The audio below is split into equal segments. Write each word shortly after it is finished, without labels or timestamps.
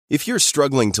If you're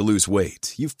struggling to lose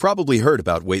weight, you've probably heard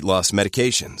about weight loss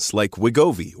medications like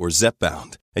Wegovy or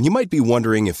Zepbound, and you might be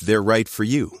wondering if they're right for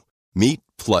you. Meet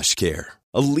PlushCare,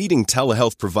 a leading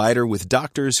telehealth provider with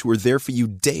doctors who are there for you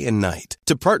day and night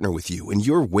to partner with you in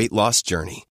your weight loss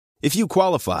journey. If you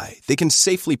qualify, they can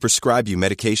safely prescribe you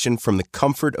medication from the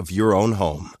comfort of your own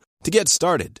home. To get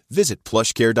started, visit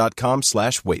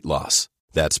plushcare.com/weightloss.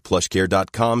 That's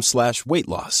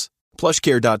plushcare.com/weightloss.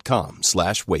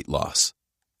 plushcare.com/weightloss.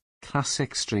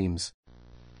 Classic streams.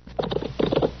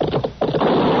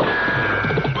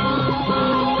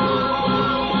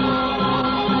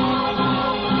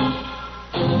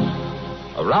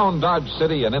 Around Dodge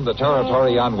City and in the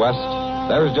territory on West,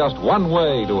 there's just one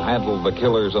way to handle the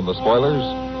killers and the spoilers,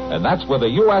 and that's with a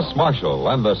U.S. Marshal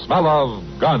and the smell of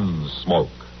gun smoke.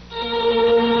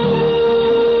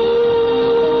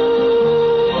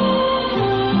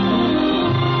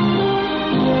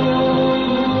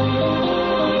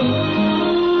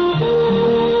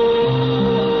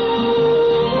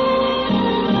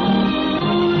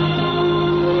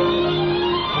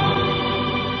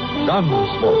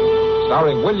 Gunsmoke,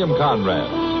 starring William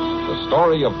Conrad. The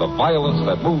story of the violence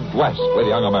that moved west with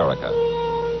young America.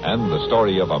 And the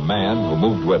story of a man who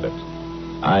moved with it.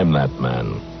 I'm that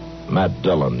man. Matt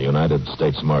Dillon, United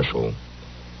States Marshal.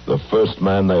 The first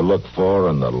man they look for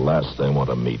and the last they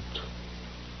want to meet.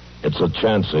 It's a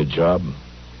chancy job,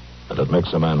 and it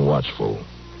makes a man watchful.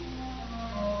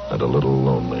 And a little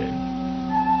lonely.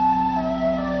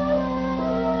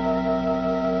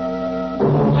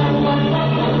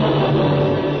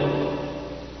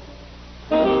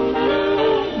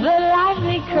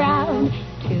 Crowd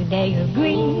today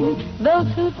agree. Those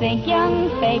who think young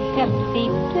say Pepsi,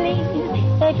 please.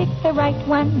 They picked the right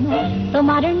one, the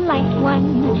modern light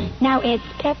one. Now it's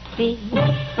Pepsi.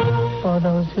 For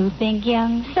those who think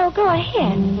young, so go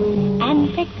ahead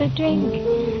and pick the drink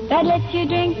that lets you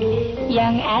drink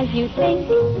young as you think.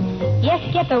 Yes,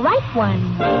 get the right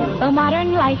one, the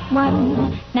modern light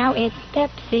one. Now it's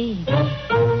Pepsi.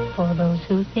 For those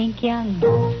who think young.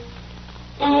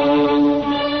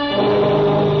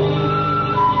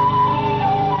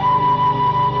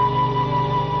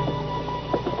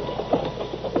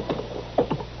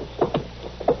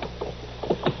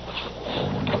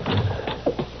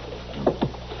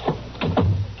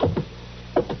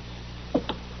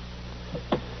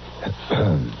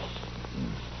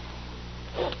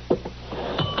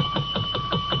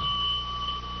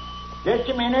 Just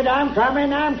a minute, I'm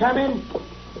coming.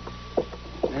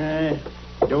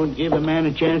 Don't give a man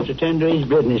a chance to tend to his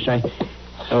business.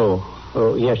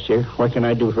 Oh, yes, sir. What can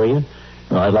I do for you?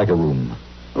 I'd like a room.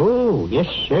 Oh, yes,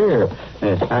 sir.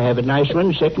 I have a nice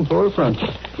one, second floor front.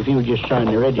 If you'll just sign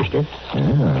the register.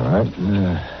 Yeah, all right.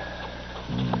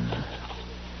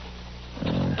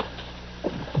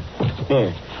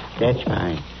 There, that's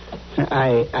fine.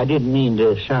 I didn't mean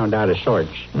to sound out of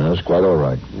sorts. That's quite all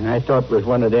right. I thought it was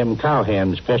one of them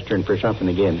cowhands pestering for something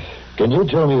again. Can you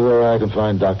tell me where I can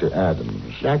find Dr.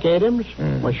 Adams? Doc Adams?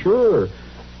 Well, sure.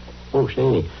 Oh,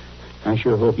 say, I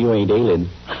sure hope you ain't ailing.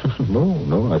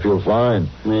 No, I feel fine.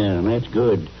 Well, that's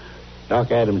good.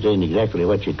 Doc Adams ain't exactly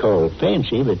what you'd call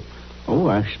fancy, but,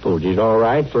 I suppose he's all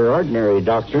right for ordinary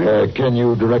doctor. Can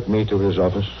you direct me to his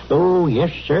office? Oh,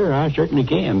 yes, sir, I certainly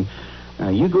can.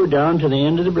 You go down to the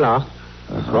end of the block,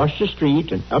 across the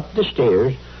street, and up the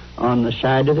stairs on the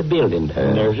side of the building.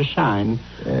 And there's a sign.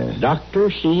 Dr.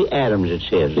 C. Adams, it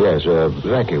says. Yes,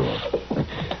 thank you.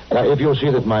 Now, if you'll see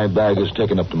that my bag is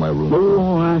taken up to my room.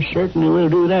 Oh, I certainly will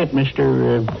do that,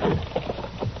 Mr.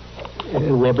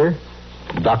 Weber.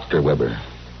 Dr. Weber.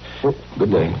 Oh,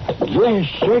 good day. Yes,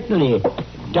 certainly,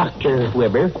 Dr.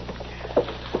 Weber.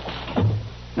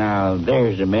 Now,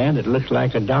 there's a man that looks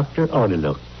like a doctor ought to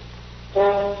look.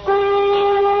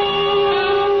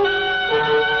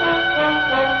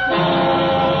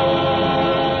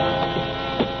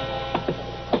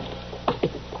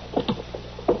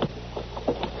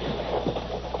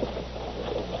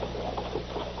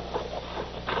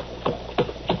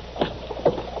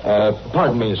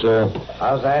 Pardon me, sir.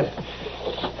 How's that?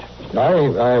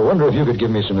 I wonder if you could give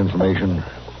me some information.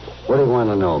 What do you want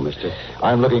to know, mister?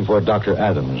 I'm looking for Dr.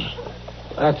 Adams.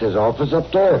 That's his office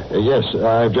up there. Yes,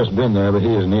 I've just been there, but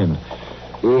he isn't in.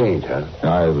 He ain't, huh?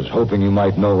 I was hoping you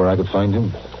might know where I could find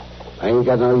him. I ain't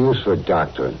got no use for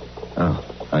doctoring. Oh,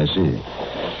 I see.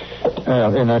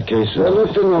 Well, in that case... You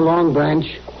lived in the Long Branch?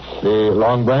 The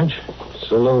Long Branch?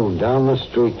 Saloon, down the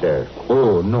street there.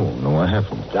 Oh, no, I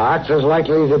haven't. Doc's as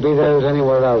likely to be there as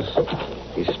anywhere else.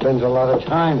 He spends a lot of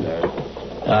time there.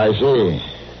 I see.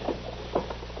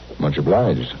 Much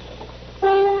obliged.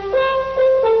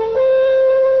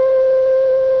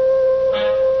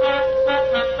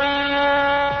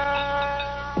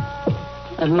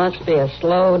 It must be a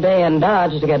slow day in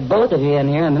Dodge to get both of you in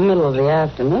here in the middle of the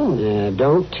afternoon.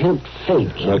 Don't tempt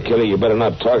fate. Well, Kitty, you better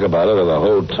not talk about it or the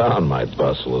whole town might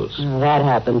bust loose. Well, that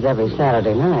happens every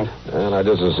Saturday night. And I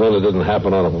just assumed it didn't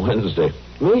happen on a Wednesday.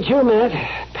 Me too, Matt.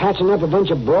 Patching up a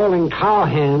bunch of brawling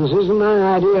cowhands isn't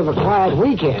my idea of a quiet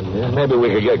weekend. Yeah, maybe we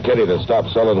could get Kitty to stop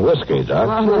selling whiskey,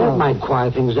 Doc. That might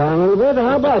quiet things down a little bit.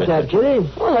 How about that, Kitty?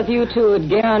 Well, if you two would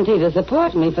guarantee to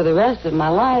support me for the rest of my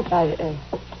life,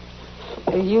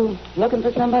 are you looking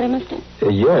for somebody, mister?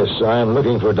 Yes, I am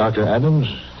looking for Dr. Adams.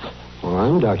 Well,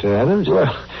 I'm Dr. Adams.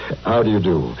 Well, how do you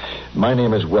do? My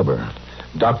name is Weber.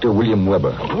 Dr. William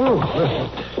Weber.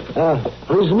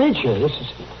 Pleased to meet you.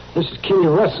 This is Kitty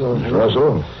Russell.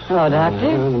 Russell? Hello,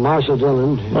 Doctor. Marshall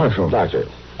Dillon. Marshall. Doctor.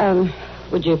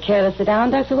 Would you care to sit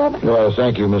down, Dr. Weber? Well,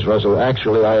 thank you, Miss Russell.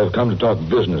 Actually, I have come to talk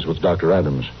business with Dr.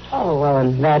 Adams. Oh, well,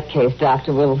 in that case,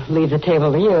 Doctor, we'll leave the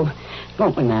table to you.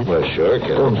 Won't we, Matt? Well, sure,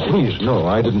 Kitty. Oh, please, no,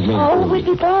 I didn't mean Oh, to. we'd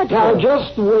be glad to. Now,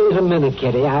 just wait a minute,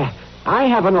 Kitty. I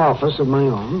have an office of my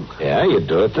own, Yeah, you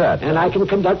do it that. and I can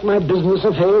conduct my business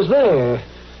affairs there.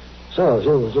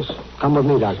 So just come with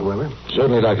me, Dr. Weber.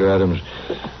 Certainly, Dr. Adams.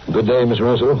 Good day, Miss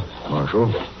Russell.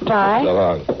 Marshall. Bye. So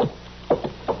long.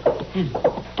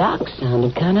 Doc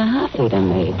sounded kind of huffy to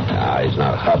me. He's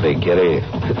not huffy, Kitty.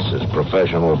 It's his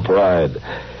professional pride.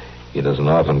 He doesn't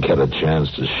often get a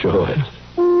chance to show it.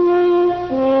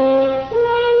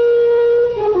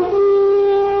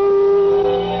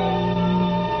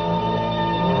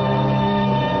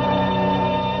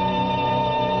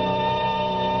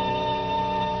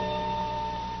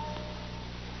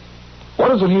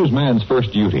 What is a newsman's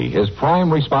first duty, his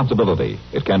prime responsibility?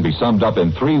 It can be summed up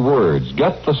in 3 words: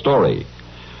 get the story.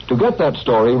 To get that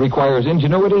story requires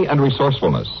ingenuity and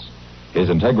resourcefulness. His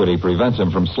integrity prevents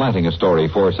him from slanting a story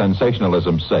for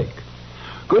sensationalism's sake.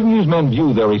 Good newsmen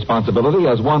view their responsibility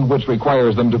as one which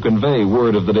requires them to convey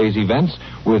word of the day's events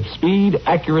with speed,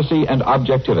 accuracy, and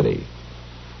objectivity.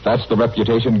 That's the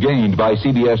reputation gained by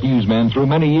CBS newsmen through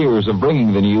many years of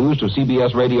bringing the news to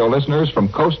CBS radio listeners from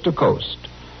coast to coast.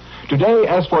 Today,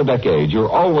 as for decades, you're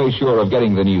always sure of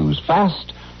getting the news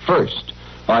fast, first,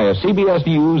 via CBS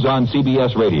News on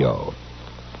CBS Radio.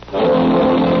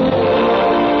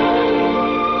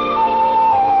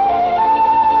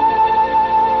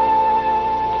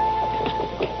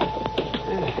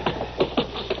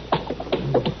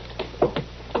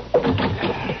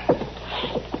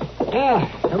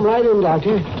 Come right in,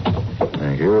 Doctor.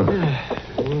 Thank you.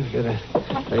 Get a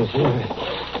place here.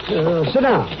 Sit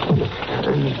down.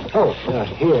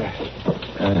 Here.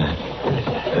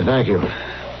 Thank you.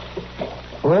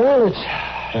 Well, it's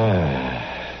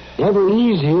never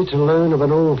easy to learn of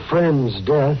an old friend's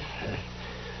death.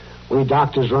 We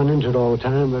doctors run into it all the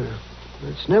time, but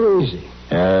it's never easy.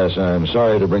 Yes, I'm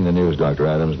sorry to bring the news, Dr.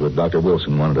 Adams, but Dr.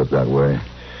 Wilson wanted it that way.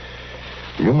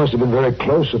 You must have been very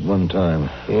close at one time.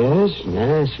 Yes,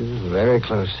 very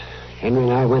close. Henry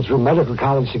and I went through medical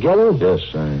college together.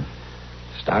 Yes, I...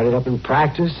 Started up in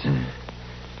practice, and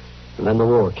then the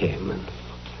war came. And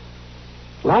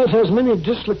life has many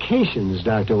dislocations,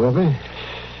 Dr. Weber.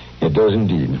 It does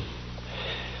indeed.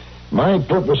 My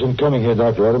purpose in coming here,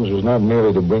 Dr. Adams, was not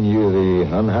merely to bring you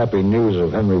the unhappy news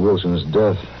of Henry Wilson's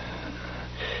death.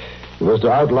 It was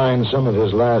to outline some of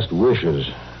his last wishes.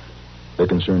 They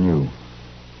concern you.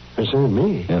 Concern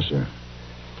me? Yes, sir.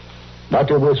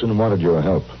 Dr. Wilson wanted your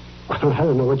help. Well, I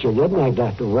don't know what you're getting at,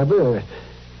 Dr. Weber.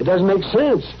 It doesn't make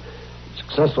sense. A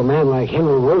successful man like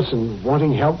Henry Wilson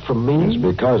wanting help from me? It's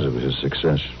because of his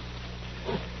success.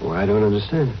 Well, I don't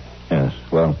understand. Yes,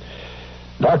 well,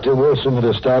 Dr. Wilson had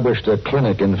established a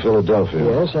clinic in Philadelphia.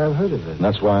 Yes, I've heard of it. And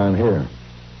that's why I'm here.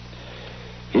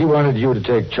 He wanted you to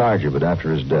take charge of it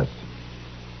after his death.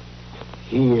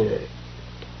 He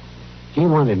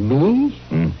wanted me?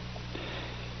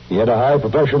 He had a high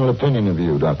professional opinion of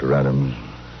you, Dr. Adams.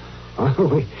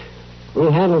 Oh, we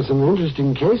handled some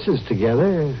interesting cases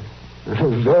together.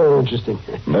 Very interesting.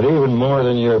 But even more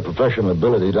than your professional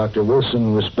ability, Dr.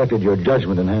 Wilson respected your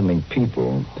judgment in handling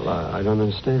people. Well, I don't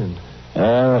understand.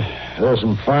 There are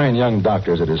some fine young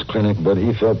doctors at his clinic, but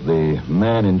he felt the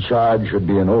man in charge should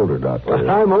be an older doctor. Well,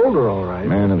 I'm older, all right. A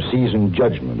man of seasoned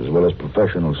judgment as well as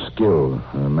professional skill.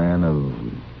 A man of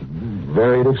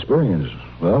varied experience.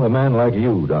 Well, a man like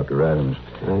you, Dr. Adams.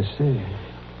 I see.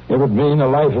 It would mean a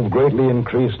life of greatly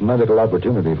increased medical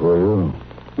opportunity for you.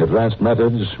 Advanced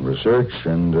methods, research,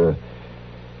 and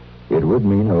it would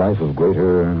mean a life of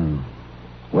greater,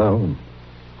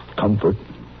 comfort.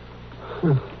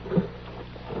 Well,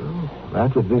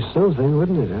 that would be something,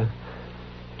 wouldn't it, huh?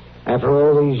 After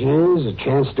all these years, a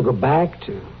chance to go back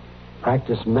to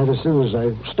practice medicine as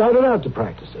I started out to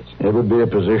practice it. It would be a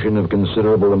position of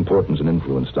considerable importance and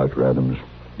influence, Dr. Adams.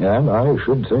 And I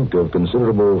should think of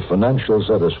considerable financial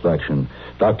satisfaction.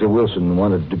 Dr. Wilson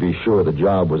wanted to be sure the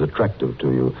job was attractive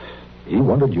to you. He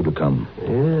wanted you to come.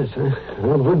 Yes,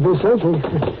 that would be something.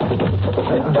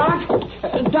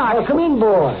 Doc, come in,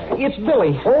 boy. It's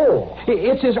Billy. Oh.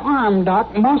 It's his arm,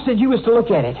 Doc. Moss said you was to look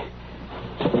at it.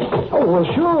 Oh, well,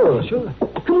 sure.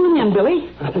 Come on in, Billy.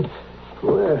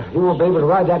 Well, you won't be able to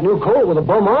ride that new colt with a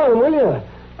bum arm, will you?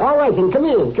 All right, then, come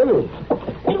in.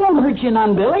 It won't hurt you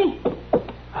none, Billy.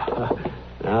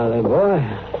 Now then, boy,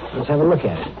 let's have a look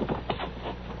at it.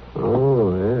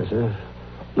 Oh, yes,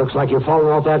 looks like you've fallen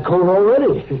off that colt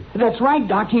already. That's right,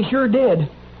 Doc. He sure did.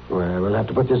 Well, we'll have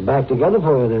to put this back together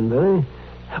for you then, Billy.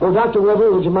 Oh, Dr.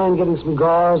 Weber, would you mind getting some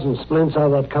gauze and splints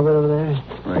out of that cover over there?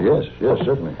 Yes,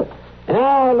 certainly.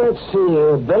 Now, let's see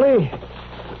here, Billy.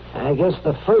 I guess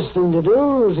the first thing to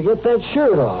do is to get that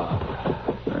shirt off.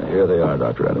 Here they are,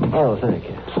 Dr. Adams. Oh, thank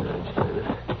you.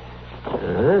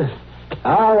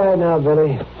 All right now,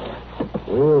 Billy.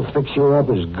 We'll fix you up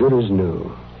as good as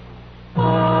new.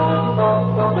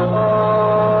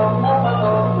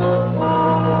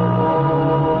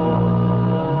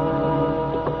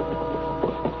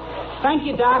 Thank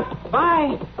you, Doc.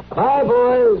 Bye. Bye,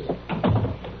 boys.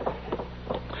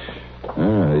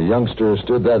 The youngster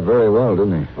stood that very well,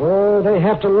 didn't he? Oh, they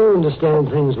have to learn to stand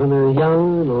things when they're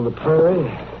young and on the prairie.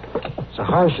 It's a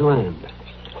harsh land.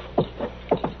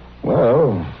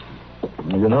 Well,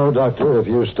 you know, Doctor, if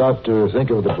you stop to think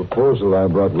of the proposal I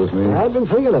brought with me... I've been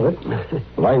thinking of it.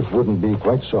 Life wouldn't be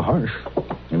quite so harsh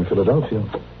in Philadelphia.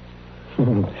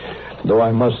 Though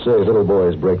I must say, little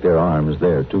boys break their arms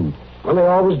there, too. Well, they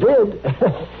always did.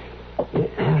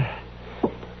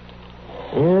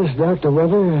 Yes, Dr.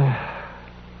 Weber,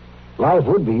 life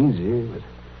would be easier, but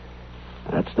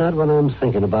that's not what I'm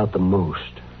thinking about the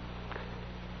most.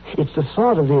 It's the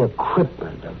thought of the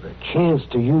equipment, of the chance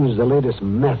to use the latest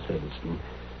methods,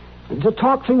 and to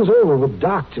talk things over with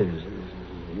doctors,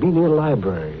 and be near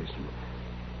libraries.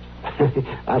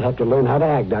 I'd have to learn how to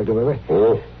act, Dr. Weber.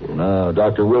 Oh, no,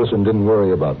 Dr. Wilson didn't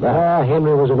worry about that.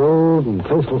 Henry was an old and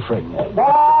faithful friend.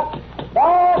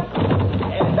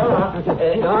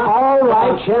 All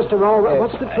right, Chester, all right.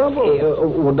 What's the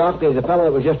trouble? Well, Doc, there's a fellow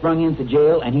that was just brung into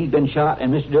jail, and he's been shot,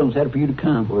 and Mr. Dillon said for you to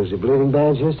come. Was he bleeding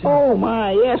bad, Chester? Oh,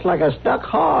 my, yes, like a stuck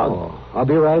hog. Oh, I'll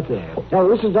be right there. Now,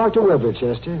 this is Dr. Weber,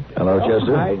 Chester. Hello,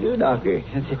 Chester. How do you do, Doctor?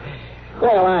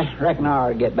 Well, I reckon I ought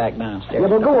to get back downstairs. Yeah,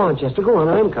 but go on, Chester. Go on.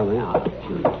 I'm coming out.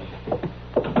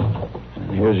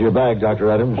 Here's your bag,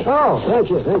 Dr. Adams. Oh, thank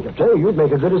you. I tell you, you'd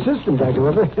make a good assistant, Dr.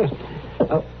 Weber.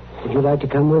 Would you like to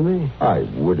come with me? I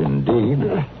would indeed.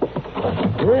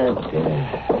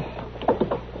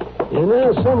 You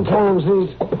know, sometimes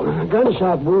these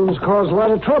gunshot wounds cause a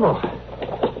lot of trouble.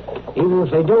 Even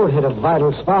if they don't hit a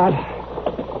vital spot.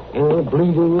 You know,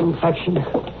 bleeding, infection,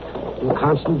 and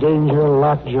constant danger of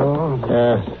lockjaw.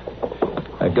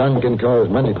 A gun can cause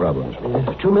many problems.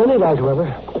 Too many, Dr. Weber.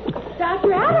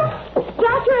 Dr. Adams?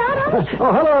 Dr. Adams?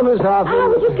 Oh, hello, Miss Hoffman. I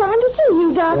was just coming to see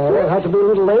you, Doctor. It'll have to be a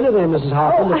little later then, Mrs.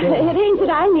 Hoffman. It ain't that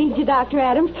I need you, Dr.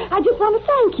 Adams. I just want to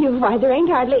thank you. Why, there ain't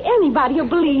hardly anybody who'll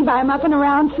believe I'm up and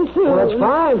around so soon. Well, that's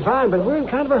fine, but we're in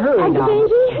kind of a hurry and now. And the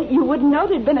baby? You wouldn't know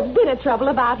there'd been a bit of trouble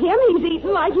about him. He's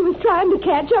eating like he was trying to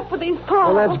catch up with his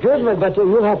paw. Well, that's good, but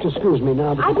you'll have to excuse me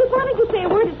now. I just wanted to say a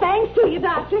word of thanks to you,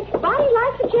 Doctor. Bonnie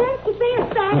likes a chance to say a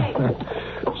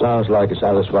thanks. Sounds like a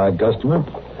satisfied customer.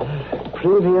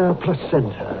 Previa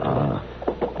placenta.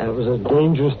 That was a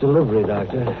dangerous delivery,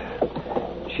 Doctor.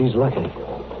 She's lucky.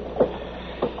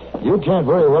 You can't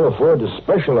very well afford to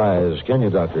specialize, can you,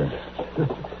 Doctor?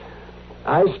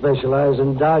 I specialize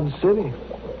in Dodge City.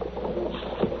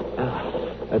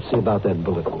 Let's see about that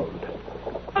bullet wound.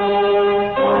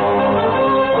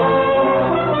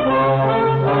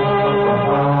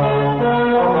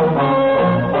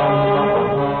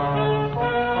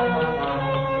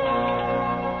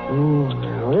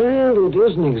 Well, it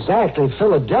isn't exactly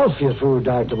Philadelphia food,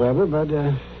 Dr. Weber, but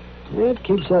it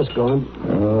keeps us going.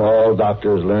 All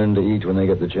doctors learn to eat when they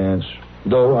get the chance.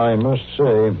 Though I must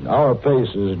say, our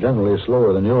pace is generally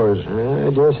slower than yours. I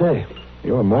dare say.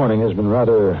 Your morning has been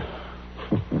rather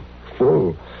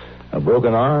full. A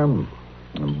broken arm,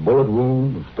 a bullet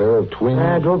wound, a pair of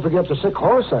twins. Don't forget the sick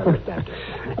horse I heard, Doctor.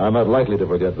 I'm not likely to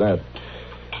forget that.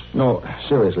 No,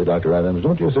 seriously, Dr. Adams,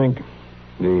 don't you think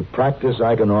the practice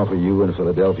I can offer you in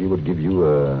Philadelphia would give you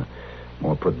a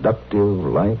more productive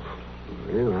life?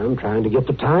 Well, I'm trying to get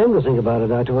the time to think about it,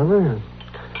 Dr. Weber.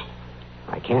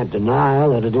 I can't deny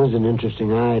that it is an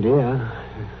interesting idea.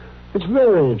 It's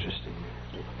very interesting.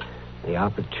 The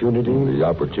opportunity? The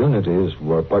opportunities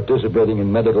for participating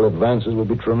in medical advances would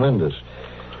be tremendous.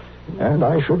 And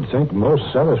I should think most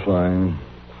satisfying.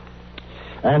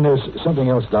 And there's something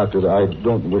else, Doctor, that I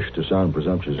don't wish to sound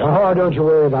presumptuous. Oh, don't you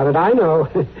worry about it. I know.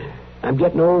 I'm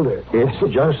getting older.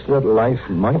 It's just that life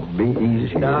might be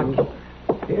easier. Doc.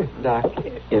 Here. Doc,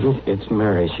 it's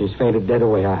Mary. She's fainted dead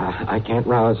away. I can't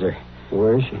rouse her.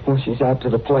 Where is she? Well, she's out to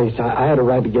the place. I had a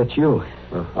ride to get you.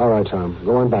 Oh, all right, Tom.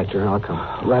 Go on back to her. I'll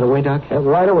come. Right away, Doc?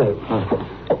 Right away.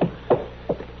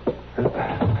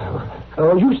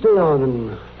 Oh, you stay on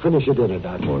and finish your dinner,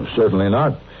 Doctor. Well, certainly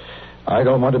not. I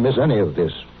don't want to miss any of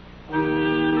this.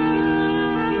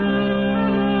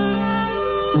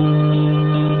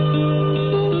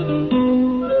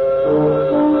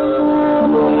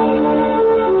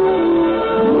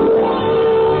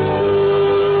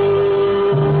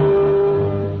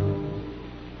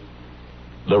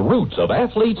 The roots of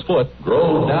athlete's foot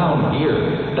grow down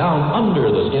here, down under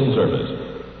the skin surface.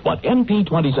 But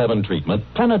NP27 treatment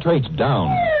penetrates down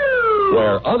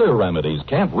where other remedies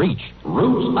can't reach.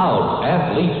 Roots out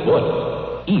athlete's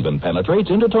foot. Even penetrates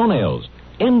into toenails.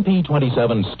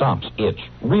 NP27 stops itch,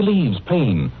 relieves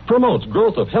pain, promotes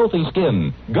growth of healthy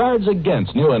skin, guards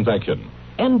against new infection.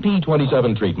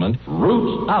 NP27 treatment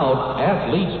roots out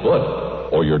athlete's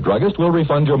foot. Or your druggist will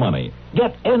refund your money.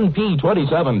 Get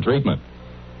NP27 treatment.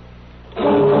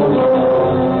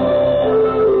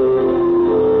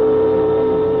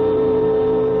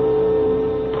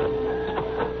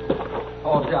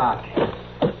 Oh, Doc.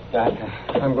 Doc,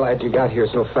 I'm glad you got here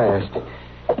so fast.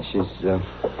 She's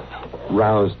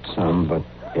roused some, but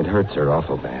it hurts her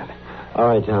awful bad. All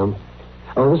right, Tom.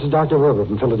 Oh, this is Dr. Wilbur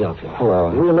from Philadelphia.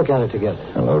 Hello. We'll look at it together.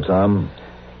 Hello, Tom.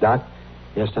 Doc,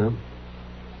 Yes, Tom?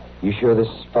 you sure this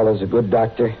fellow's a good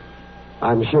doctor?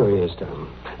 I'm sure he is,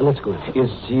 Tom. Let's go in. Is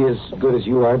he as good as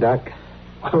you are, Doc?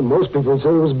 Well, most people would say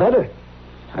he was better.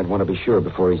 I'd want to be sure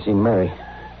before he's seen Mary.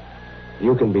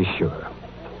 You can be sure.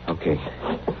 Okay.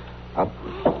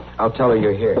 I'll tell her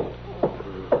you're here.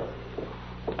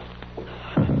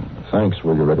 Thanks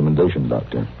for your recommendation,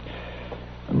 Doctor.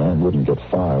 A man wouldn't get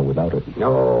far without it.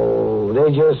 No,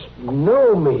 they just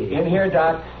know me. In here,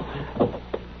 Doc.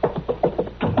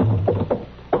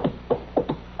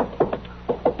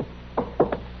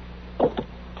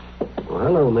 Well,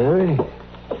 hello, Mary.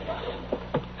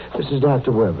 This is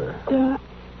Dr. Weber.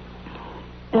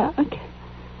 Doc,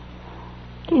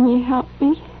 can you help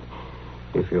me?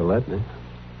 If you'll let me.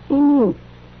 You mean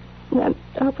that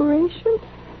operation?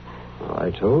 Well,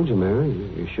 I told you, Mary.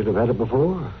 You should have had it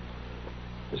before.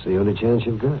 It's the only chance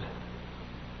you've got.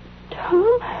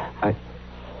 Tom?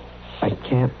 I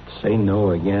can't say no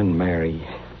again, Mary.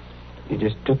 You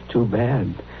just took too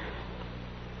bad.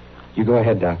 You go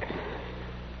ahead, Doc.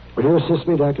 Will you assist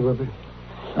me, Dr. Weber?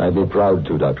 I'd be proud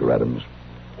to, Dr. Adams.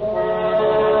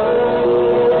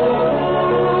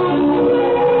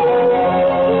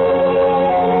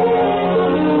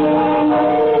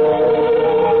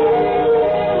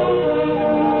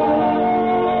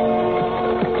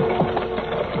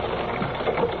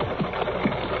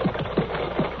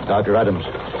 Dr. Adams.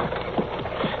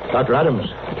 Dr. Adams.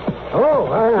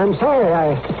 Oh, I'm sorry.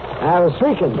 I was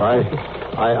thinking.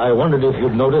 I wondered if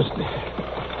you'd noticed.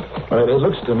 Well, it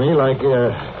looks to me like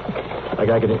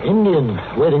an Indian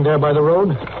waiting there by the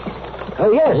road.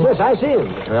 Oh, yes, I see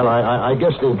him. Well, I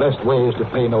guess the best way is to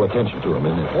pay no attention to him,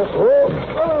 isn't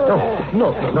it?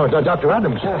 No, Dr.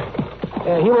 Adams.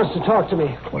 He wants to talk to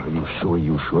me. Well, are you sure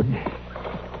you should?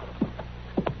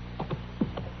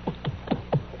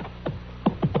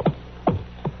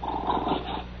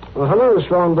 Well, hello,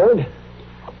 Strongbird.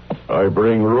 I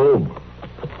bring robe.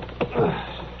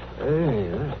 Hey,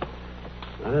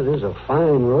 that is a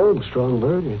fine robe,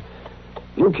 Strongbird.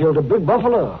 You killed a big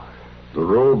buffalo. The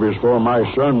robe is for my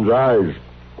son's eyes.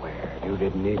 Well, you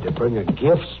didn't need to bring a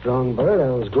gift, Strongbird.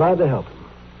 I was glad to help him.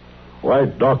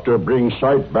 White doctor brings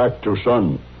sight back to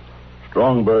son.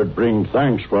 Strongbird bring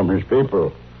thanks from his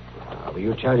people. Will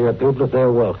you tell your people that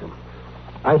they're welcome?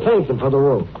 I thank them for the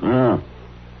robe. Yeah.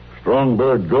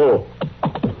 Strongbird, go.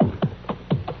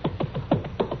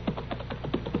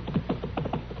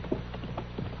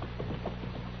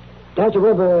 Dr.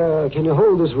 Weber, can you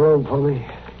hold this robe for me?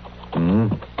 Hmm?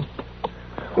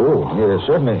 Oh, yes,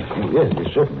 certainly.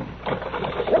 Yes, certainly.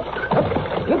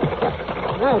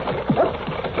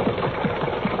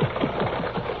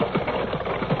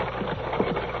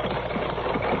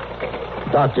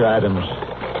 Dr. Adams,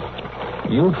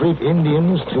 you treat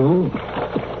Indians, too?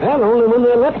 Well, only when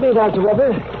they let me, Dr.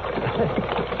 Weber.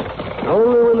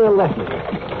 Only when they let me.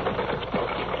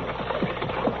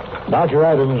 Dr.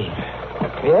 Adams.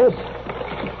 Yes?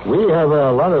 We have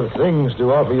a lot of things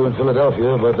to offer you in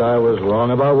Philadelphia, but I was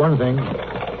wrong about one thing.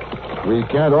 We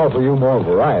can't offer you more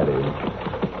variety.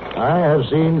 I have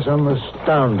seen some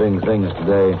astounding things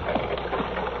today.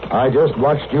 I just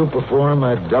watched you perform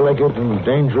a delicate and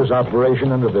dangerous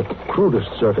operation under the crudest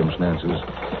circumstances,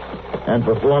 and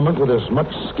perform it with as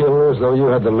much skill as though you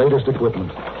had the latest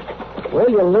equipment. Well,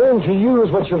 you learn to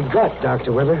use what you've got,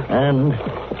 Dr. Weber. And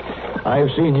I've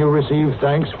seen you receive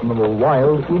thanks from a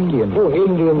wild Indian. Oh,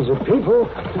 Indians are people.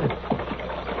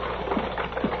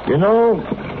 You know,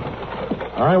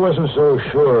 I wasn't so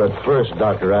sure at first,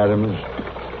 Dr. Adams,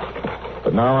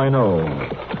 but now I know.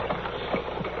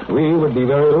 We would be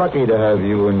very lucky to have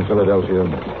you in Philadelphia,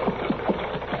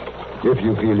 if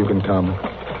you feel you can come.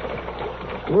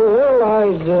 Well,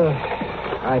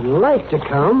 I'd like to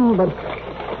come, but...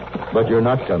 But you're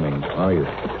not coming, are you?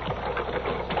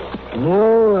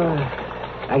 No,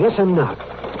 I guess I'm not.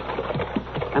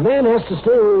 A man has to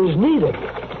stay where he's needed.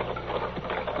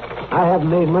 I haven't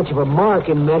made much of a mark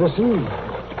in medicine.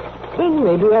 Then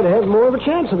maybe I'd have more of a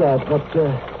chance of that,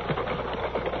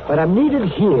 but I'm needed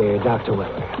here, Dr.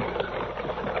 Weber.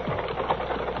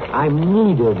 I'm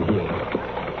needed here.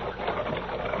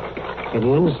 Can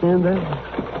you understand that?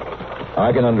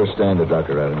 I can understand it,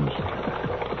 Dr. Adams.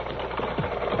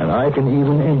 And I can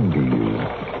even envy you.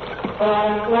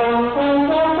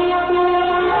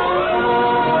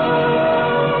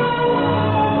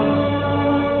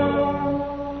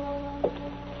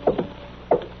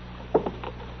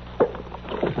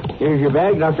 Here's your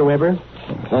bag, Dr. Weber.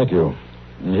 Thank you.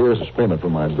 And here's the payment for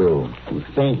my bill.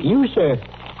 Thank you, sir.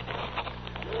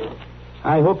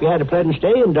 I hope you had a pleasant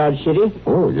stay in Dodge City.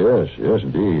 Oh, yes,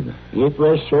 indeed. It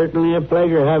was certainly a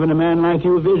pleasure having a man like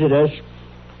you visit us.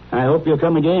 I hope you'll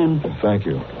come again. Thank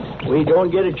you. We don't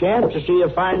get a chance to see a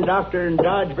fine doctor in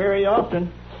Dodge very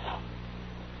often.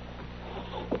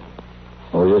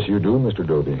 Oh, yes, you do, Mr.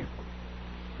 Dobie.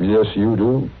 Yes, you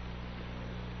do.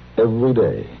 Every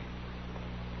day.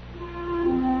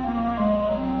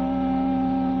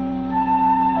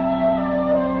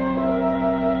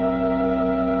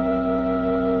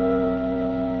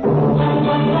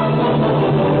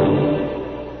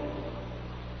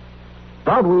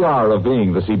 Proud we are of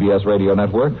being the CBS Radio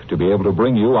Network to be able to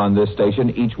bring you on this station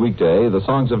each weekday the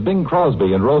songs of Bing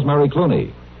Crosby and Rosemary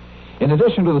Clooney. In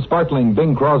addition to the sparkling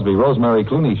Bing Crosby-Rosemary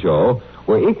Clooney show,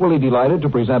 we're equally delighted to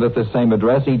present at this same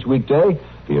address each weekday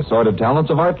the assorted talents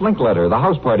of Art Linkletter, the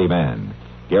House Party Man,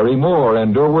 Gary Moore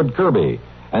and Durward Kirby,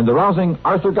 and the rousing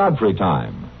Arthur Godfrey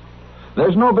Time.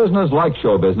 There's no business like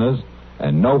show business,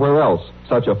 and nowhere else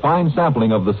such a fine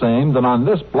sampling of the same than on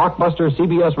this blockbuster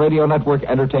CBS Radio Network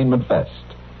Entertainment Fest.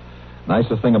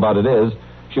 Nicest thing about it is,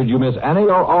 should you miss any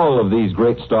or all of these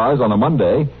great stars on a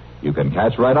Monday, you can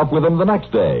catch right up with them the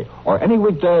next day, or any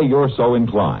weekday you're so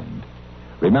inclined.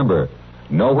 Remember,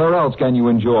 nowhere else can you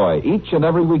enjoy each and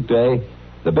every weekday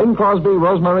the Bing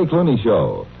Crosby-Rosemary Clooney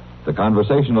Show, the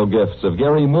conversational gifts of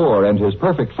Gary Moore and his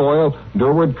perfect foil,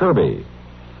 Durward Kirby,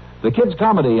 the kids'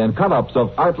 comedy and cut-ups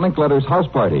of Art Linkletter's House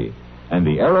Party, and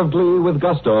the air of glee with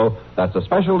gusto that's a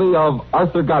specialty of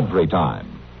Arthur Godfrey Time.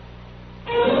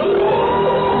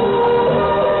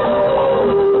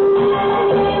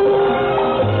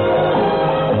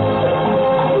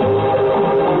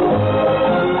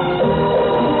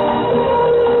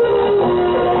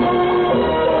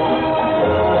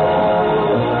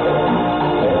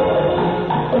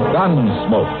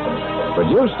 Gunsmoke.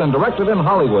 Produced and directed in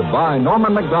Hollywood by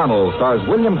Norman Macdonald, stars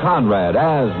William Conrad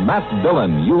as Matt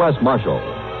Dillon, U.S. Marshal.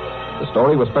 The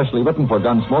story was specially written for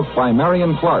Gunsmoke by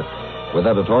Marion Clark, with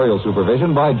editorial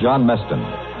supervision by John Meston.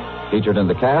 Featured in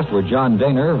the cast were John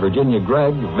Daner, Virginia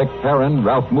Gregg, Vic Perrin,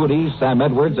 Ralph Moody, Sam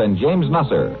Edwards, and James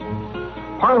Nusser.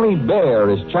 Parley Bear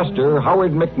is Chester,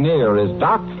 Howard McNear is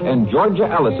Doc, and Georgia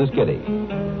Ellis is Kitty.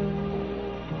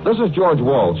 This is George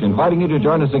Walsh inviting you to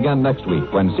join us again next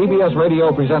week when CBS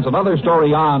Radio presents another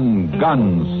story on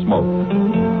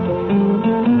Gunsmoke.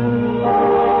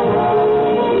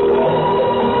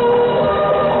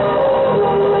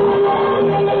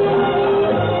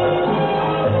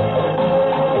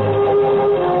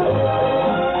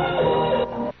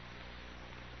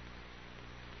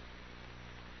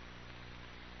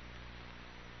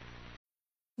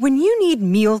 When you need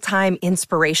mealtime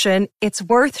inspiration, it's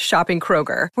worth shopping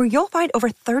Kroger, where you'll find over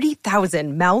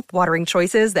 30,000 mouth-watering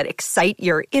choices that excite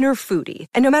your inner foodie.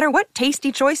 And no matter what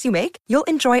tasty choice you make, you'll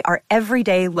enjoy our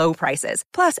everyday low prices,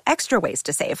 plus extra ways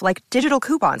to save, like digital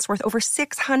coupons worth over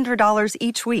 $600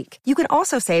 each week. You can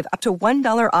also save up to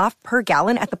 $1 off per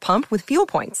gallon at the pump with fuel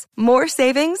points. More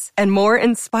savings and more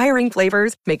inspiring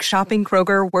flavors make shopping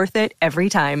Kroger worth it every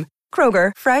time.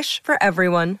 Kroger, fresh for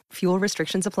everyone. Fuel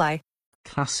restrictions apply.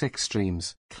 Classic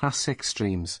streams. Classic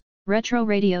streams. Retro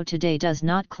Radio Today does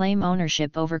not claim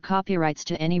ownership over copyrights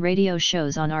to any radio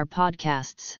shows on our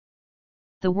podcasts.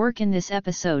 The work in this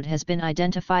episode has been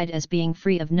identified as being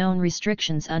free of known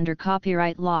restrictions under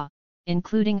copyright law,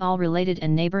 including all related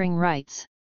and neighboring rights.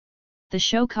 The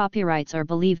show copyrights are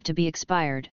believed to be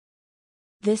expired.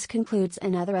 This concludes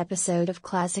another episode of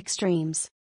Classic Streams.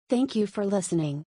 Thank you for listening.